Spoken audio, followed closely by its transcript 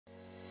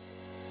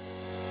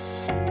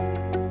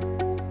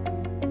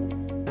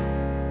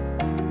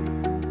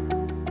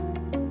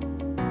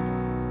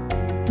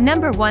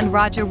Number 1.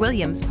 Roger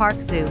Williams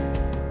Park Zoo.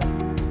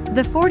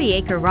 The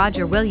 40-acre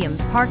Roger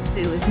Williams Park Zoo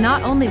is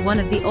not only one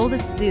of the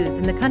oldest zoos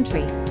in the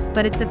country,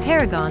 but it's a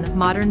paragon of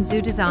modern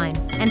zoo design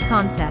and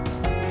concept.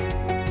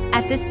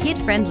 At this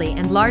kid-friendly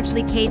and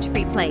largely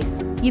cage-free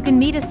place, you can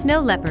meet a snow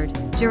leopard,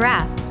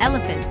 giraffe,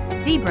 elephant,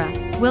 zebra,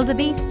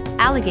 wildebeest,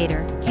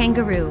 alligator,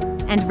 kangaroo,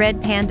 and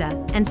red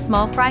panda, and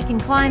small fry can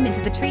climb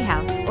into the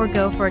treehouse or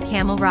go for a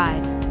camel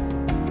ride.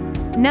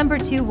 Number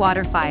 2.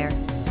 WaterFire.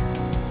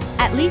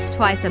 At least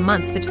twice a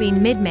month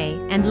between mid-May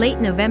and late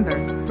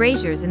November,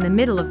 braziers in the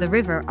middle of the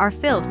river are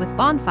filled with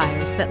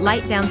bonfires that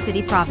light down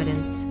city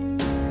Providence.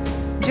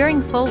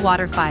 During full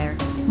WaterFire,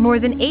 more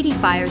than 80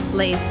 fires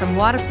blaze from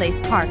Waterplace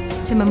Park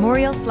to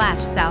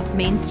Memorial/South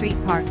Main Street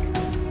Park.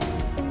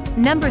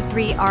 Number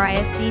 3.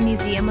 RISD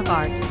Museum of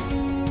Art.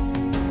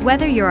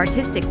 Whether your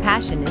artistic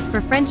passion is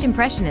for French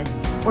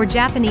Impressionists or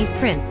Japanese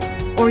prints,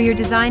 or your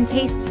design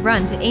tastes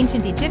run to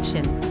ancient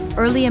Egyptian,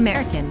 early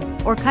American,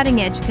 or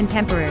cutting-edge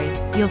contemporary,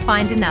 you'll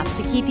find enough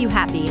to keep you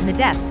happy in the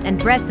depth and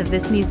breadth of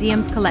this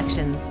museum's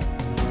collections.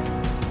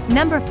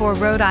 Number 4.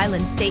 Rhode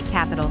Island State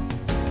Capitol.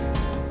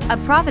 A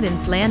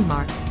Providence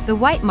landmark, the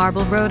white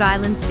marble Rhode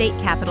Island State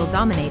Capitol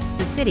dominates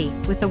the city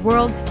with the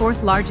world's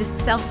 4th largest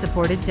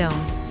self-supported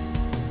dome.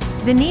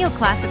 The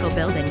neoclassical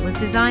building was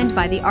designed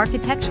by the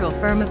architectural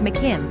firm of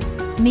McKim,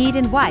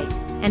 Mead & White,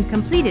 and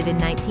completed in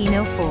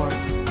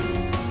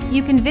 1904.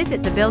 You can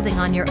visit the building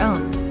on your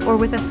own, or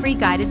with a free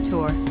guided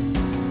tour.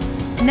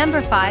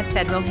 Number 5.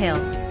 Federal Hill.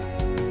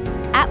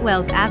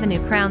 Atwells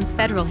Avenue crowns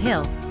Federal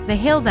Hill, the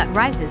hill that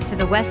rises to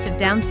the west of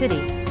Down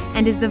City,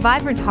 and is the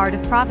vibrant heart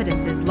of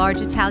Providence's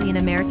large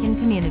Italian-American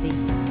community.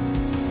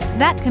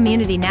 That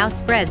community now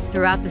spreads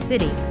throughout the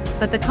city,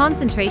 but the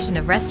concentration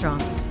of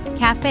restaurants,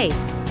 cafes,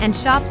 and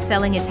shops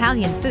selling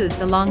Italian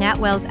foods along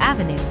Atwells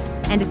Avenue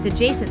and its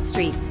adjacent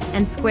streets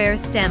and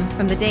squares stems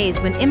from the days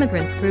when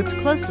immigrants grouped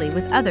closely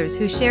with others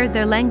who shared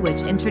their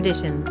language and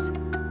traditions.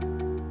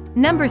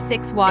 Number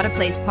 6.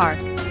 Waterplace Park.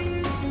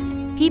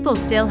 People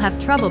still have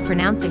trouble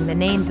pronouncing the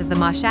names of the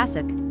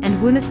Moshassuck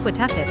and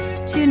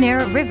Woonasquatucket, 2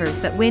 narrow rivers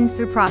that wind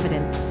through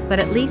Providence, but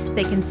at least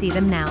they can see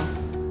them now.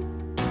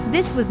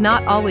 This was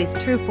not always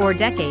true. For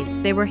decades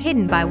they were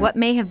hidden by what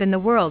may have been the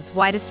world's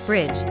widest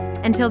bridge,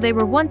 until they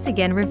were once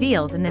again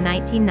revealed in the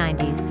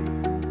 1990s.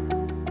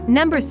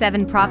 Number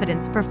 7.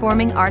 Providence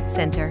Performing Arts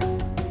Center.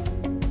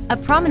 A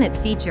prominent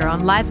feature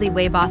on lively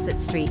Weybosset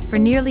Street for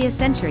nearly a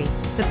century,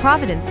 the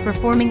Providence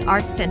Performing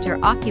Arts Center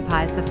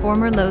occupies the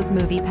former Lowe's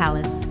Movie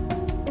Palace.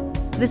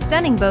 The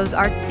stunning Beaux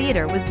Arts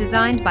Theater was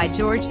designed by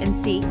George and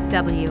C.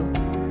 W.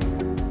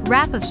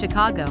 Rapp of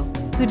Chicago,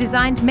 who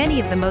designed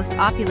many of the most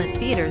opulent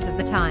theaters of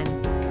the time.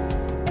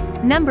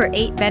 Number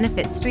 8.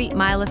 Benefit Street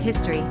Mile of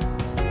History.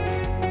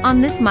 On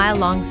this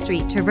mile-long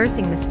street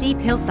traversing the steep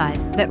hillside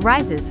that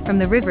rises from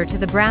the river to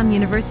the Brown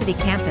University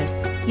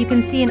campus, you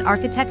can see an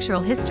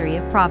architectural history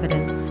of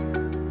Providence.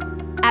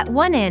 At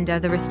one end are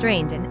the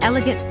restrained and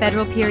elegant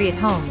Federal period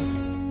homes,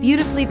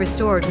 beautifully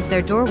restored with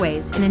their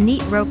doorways in a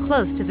neat row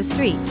close to the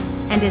street,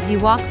 and as you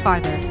walk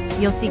farther,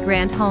 you'll see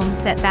grand homes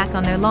set back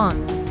on their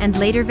lawns, and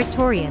later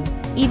Victorian,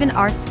 even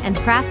arts and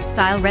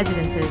craft-style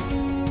residences.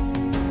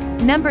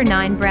 Number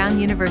 9. Brown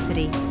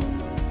University.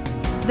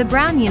 The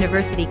Brown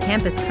University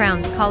campus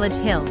crowns College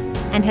Hill,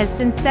 and has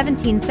since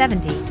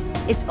 1770,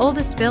 its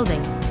oldest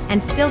building,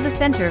 and still the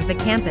center of the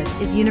campus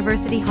is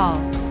University Hall,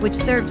 which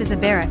served as a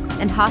barracks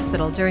and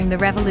hospital during the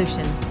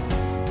Revolution.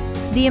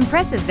 The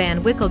impressive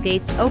Van Wickle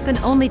gates open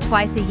only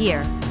twice a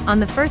year, on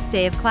the first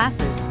day of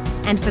classes,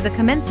 and for the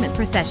commencement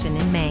procession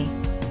in May.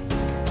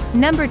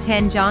 Number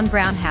 10. John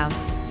Brown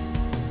House.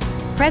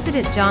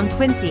 President John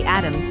Quincy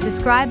Adams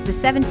described the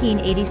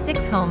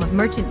 1786 home of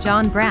merchant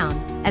John Brown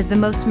as the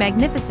most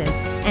magnificent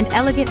and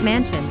elegant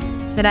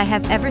mansion that I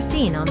have ever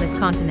seen on this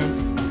continent.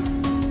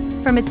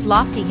 From its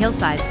lofty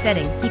hillside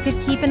setting, he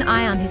could keep an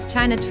eye on his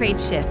China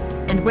trade ships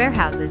and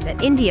warehouses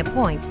at India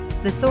Point,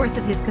 the source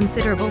of his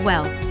considerable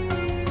wealth.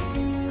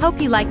 Hope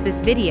you liked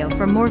this video.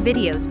 For more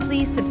videos,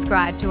 please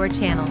subscribe to our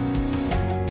channel.